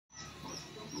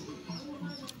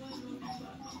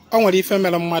O nwere ife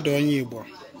mere mmadụ onye Igbo.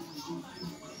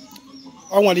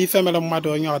 O nwere ife mere mmadụ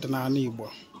onye ọdịnala Igbo.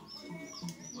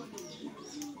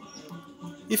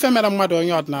 Ife mere mmadụ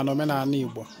onye ọdịnala omenala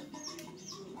Igbo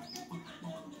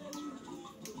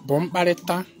bụ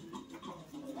mkparịta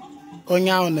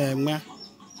onye ahụ na-enwe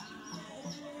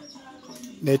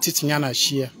n'etiti ya na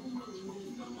chi ya.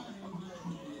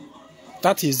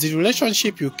 That is the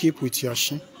relationship you keep with your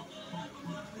shi,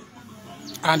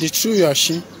 and through your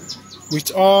shi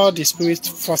with all the spirit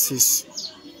forces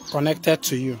connected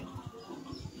to you.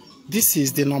 This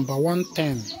is the number one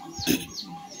thing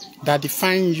that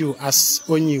defines you as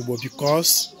onye Igbo,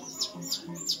 because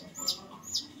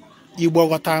Igbo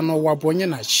ghọtara n'ụwa bụ onye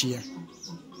na chi ya.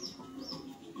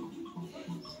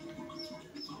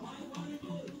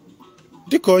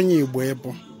 Dịka onye Igbo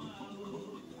ịbụ,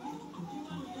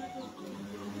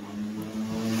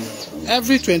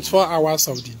 every 24 hours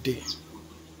of the day,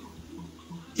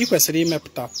 ị kwesịrị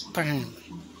imepụta time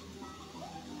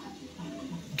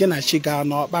gị na chi gaa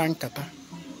n'ọkpa nkata.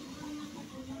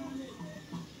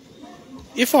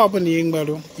 Ife ọbụla ị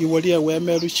nwere, i were wee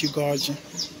merụ chi gị ọjị.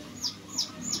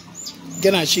 Gị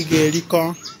na chi ga-erikọ,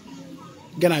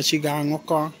 gị na chi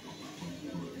ga-aṅụkọ,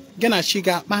 gị na chi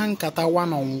ga-akpa nkata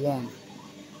one on one.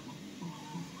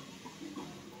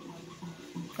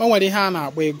 O nwere ihe a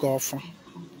na-akpọ ịga ọfọ.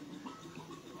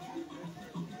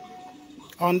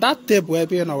 On that table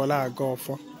ebe ị nọ were aga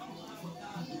ọfọ,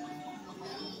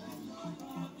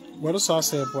 were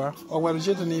sọọsọ ịbụa, o nwere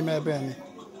ji dị n'ime ebe ni.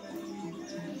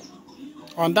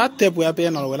 On that table ebe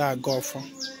ị nọ were aga ọfọ,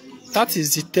 that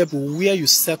is the table where you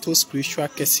settle spiritual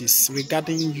cases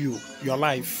regarding you, your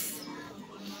life.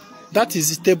 That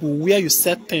is the table where you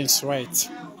set things right.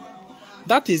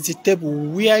 That is the table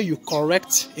where you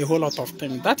correct a whole lot of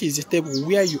things. That is the table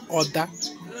where you order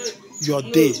your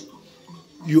day.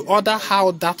 You order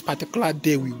how that particular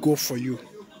day will go for you.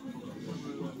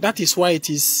 That is why it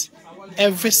is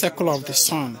every circle of the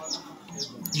sun,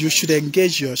 you should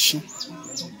engage your shi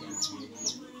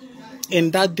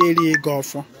in that daily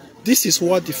golf. This is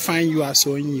what defines you as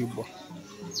onye Igbo.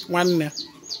 One,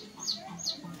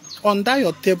 under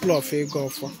your table of a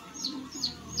golf,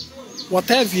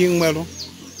 whatever you nwere,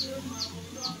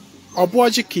 ọ bụ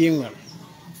ọjị ka ị nwere,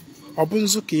 ọ bụ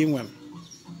nzu ka ị nwere,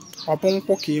 ọ bụ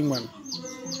nkwụ ka ị nwere,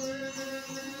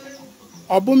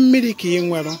 ọ bụ mmiri ka ị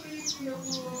nwere,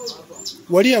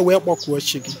 were ya wee kpọkuo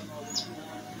chi gị,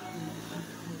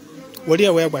 were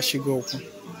ya wee gbachi gị okwu.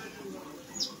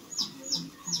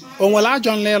 O nwere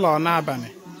ajọ nlele n'abalị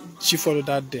chi fọrọ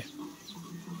that day,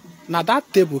 na that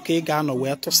table ka ị ga-anọ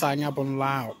wee tụsa anya bụ nlọ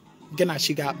ahụ, gị na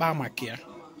chi ga-akpa maka ya.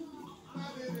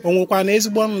 O nwekwa na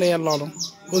ezigbo nlọ lọrụ,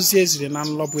 ozi eziri na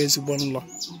nlọ bụ ezigbo nlọ,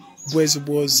 bụ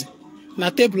ezigbo ozi. Na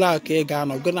table ahụ ka ị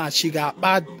ga-anọ, gị na chi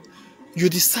ga-akpa. You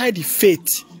decide the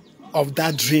fate of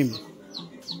that dream,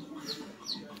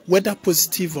 whether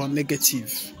positive or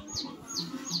negative.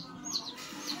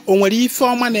 O nwere ife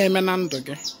ọma na-eme na ndụ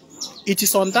gị, it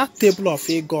is on that table of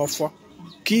ịga ọfọ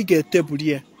ka ị ga-etebuli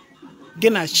ya, gị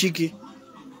na chi gị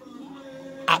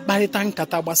akparịta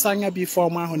nkata gbasara anya bụ ife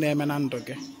ọma ahụ na-eme na ndụ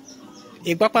gị.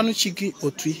 Ị gwakwanụ chi gị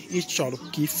otu ị chọrọ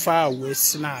ka ife a wee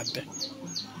si na-adị.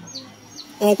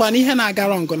 O nwekwana ihe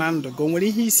na-agara ngụ na ndụ gị, o nwere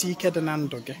ihe isi ike dị na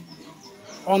ndụ gị.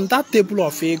 On that table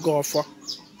of ịga ọfọ,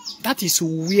 that is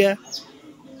where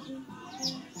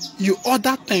you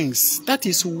order things. That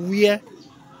is where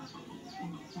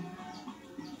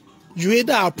you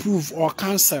either approve or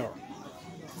cancel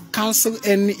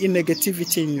any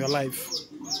negativity in your life.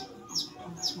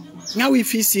 Now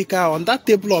if you seek out on that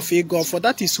table of ịga ọfọ,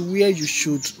 that is where you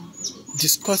should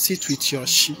discuss it with your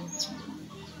shi.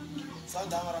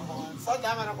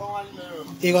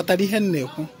 Ị ghọtara ihe m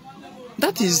na-ekwu?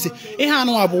 That is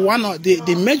one of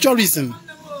the major reason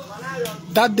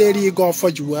that daily ịga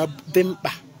ọfọ ji wee dị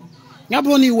mkpa. Ya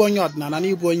bụ na iwe onye ọdịnala na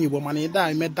ibu onye Igbo, mana ị da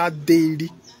eme that daily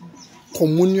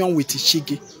communion with chi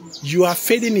gị, you are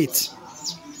failing it.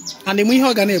 And ihe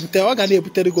ọ ga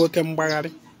na-ebutere gị oke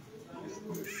mgbagharị.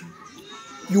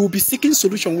 You will be seeking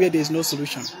solution where there is no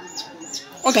solution.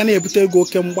 Ọ ga na-ebutere gị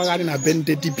oke mgbagharị na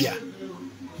bende dibia,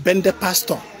 bende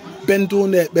pastor, bende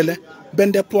ụlọ ekpere,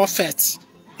 bende prophet.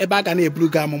 Ebe a ga na-eburu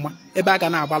gị amụma, ebe a ga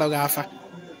na-agbalụ gị afa,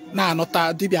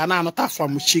 na-anọta dibia na-anọta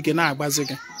from chi gị na-agbazi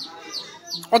gị.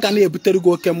 Ọ ga na-ebutere gị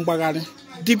oke mgbagharị.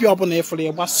 Dibia ọbụla ịfụrụ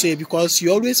ịgbaso, because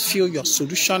you always feel your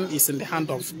solution is in the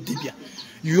hand of dibia.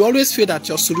 You always feel that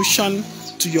your solution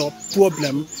to your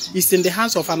problem is in the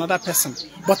hands of another person.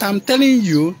 But I'm telling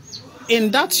you,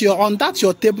 on that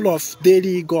your table of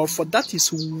daily golf, that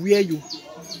is where you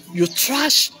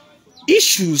trash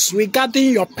issues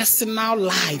regarding your personal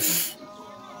life.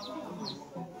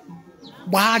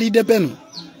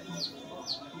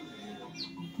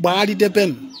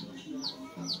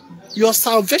 Your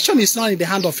salvation is not in the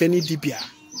hand of any dibia.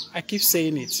 I keep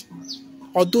saying it.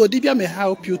 Although dibia may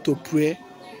help you to pray,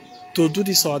 to do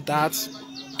this or that,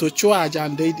 to charge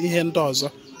and does.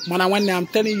 When I'm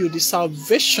telling you, the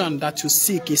salvation that you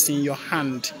seek is in your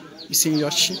hand. It's in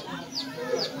your shi.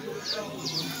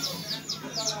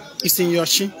 It's in your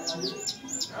shi.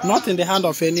 Not in the hand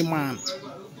of any man.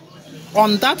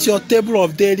 On that your table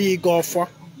of daily go for.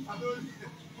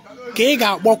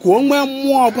 Kega walk one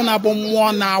more bonabon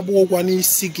one hour one is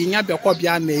seeking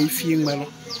Yabia na ifi melo.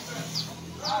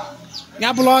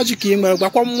 Yabology king will go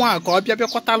one more copy of your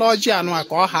catalogy and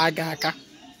work or hagaka.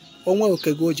 Onwe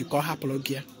okegoji ko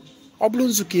haplogia.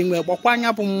 Oblunzuki nwe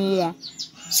gbakwanya bụ mmụọ.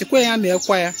 Sikwe ya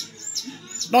na-ekwe.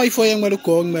 No ifo ye nwere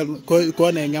ko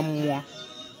na-enye mmụọ.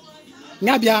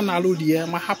 Nya bịa na alụlie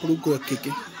ma hapụrụ go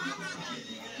okeke.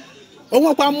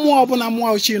 Onwekwa mmụọ ọbụla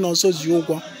mmụọ ochie nọ nso ji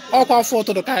ụgwọ. Ọkwa afọ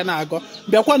ụtụtụ ka anyị na-agọ.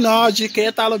 Bịakwa na ọjị ka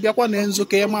ịtalụ, bịakwa na nzu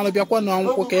ka ịmalụ, bịakwa na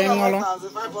nkwụ ka ịṅụrụ.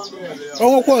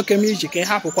 Onwekwa okem iji ka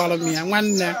ịhapụkwalụ m ya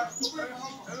nwanne.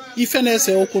 Ife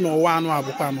na-ese okwu n'ụwa anụ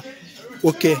abụkwanụ.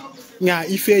 Okay, nya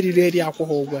ife riri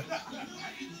akwụghị ụgwọ.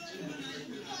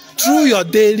 Through your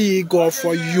daily go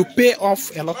for you pay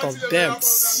off a lot of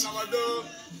debts.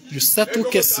 You settle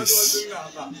cases.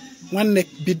 When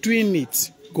be doing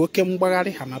it, go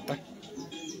kembagari hanata.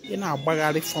 Ina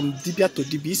bagari from dibia to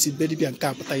dibia. Isi be dibia nka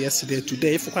apụta yesterday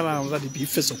today. If you can another dibia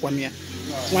face okwane.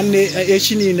 One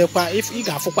echi ni nekwa if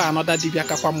iga afukwa another dibia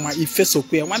kakwa mma ifeso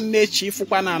okwe. One echi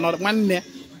ifukwa na another one ne.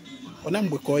 Ona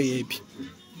mgbe ko ye ebi.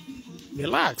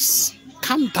 Relax.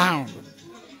 Calm down.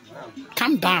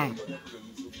 Calm down.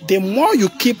 The more you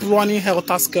keep running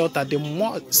helter-skelter, the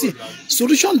more... See,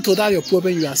 solution to that your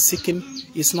problem you are seeking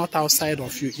is not outside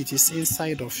of you. It is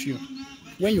inside of you.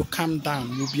 When you calm down,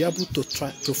 you'll be able to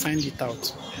try to find it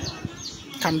out.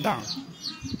 Calm down.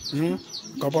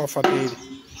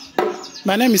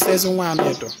 My name is Ezinwa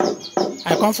Anedo.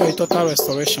 I come for a total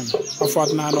restoration of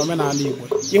ordinary omenala Igbo.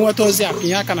 Inweta ozi a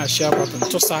pinye aka na share button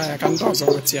tụsa ya ka ndị ọzọ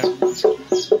nweta ya.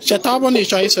 Cheta ọbụ na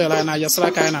ịchọ iso ya na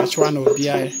yesara ka anyị na-achụwa na obi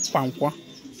anyị kwa nkwọ.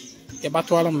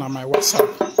 Ịbatụọla m na my WhatsApp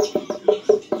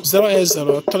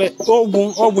 080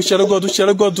 ogbu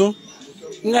cheregodu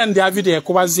nye ndị a vidiyo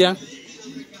ekwubazie.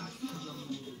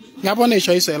 Ya bụ na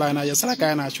ịchọ iso ya na yesara ka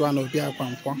anyị na-achụwa na obi anyị kwa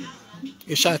nkwọ.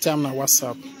 Ịchatịa m na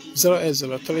WhatsApp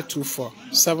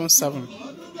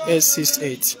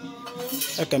 08032477868.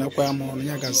 Ekenekwa ya ma ọnụ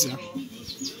ya gazie.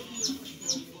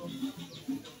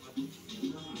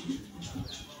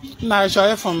 Na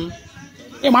ịchọ ịfụ m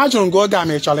ịma ajụrụ gị oge a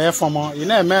ma ị chọrọ ịfụ m ị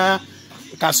na-eme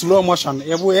ka slow motion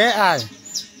ebu AI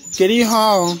kedu ihe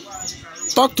ọrụ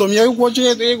talk to me ịgwa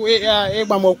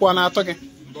ịgba m okwu na-atọ gị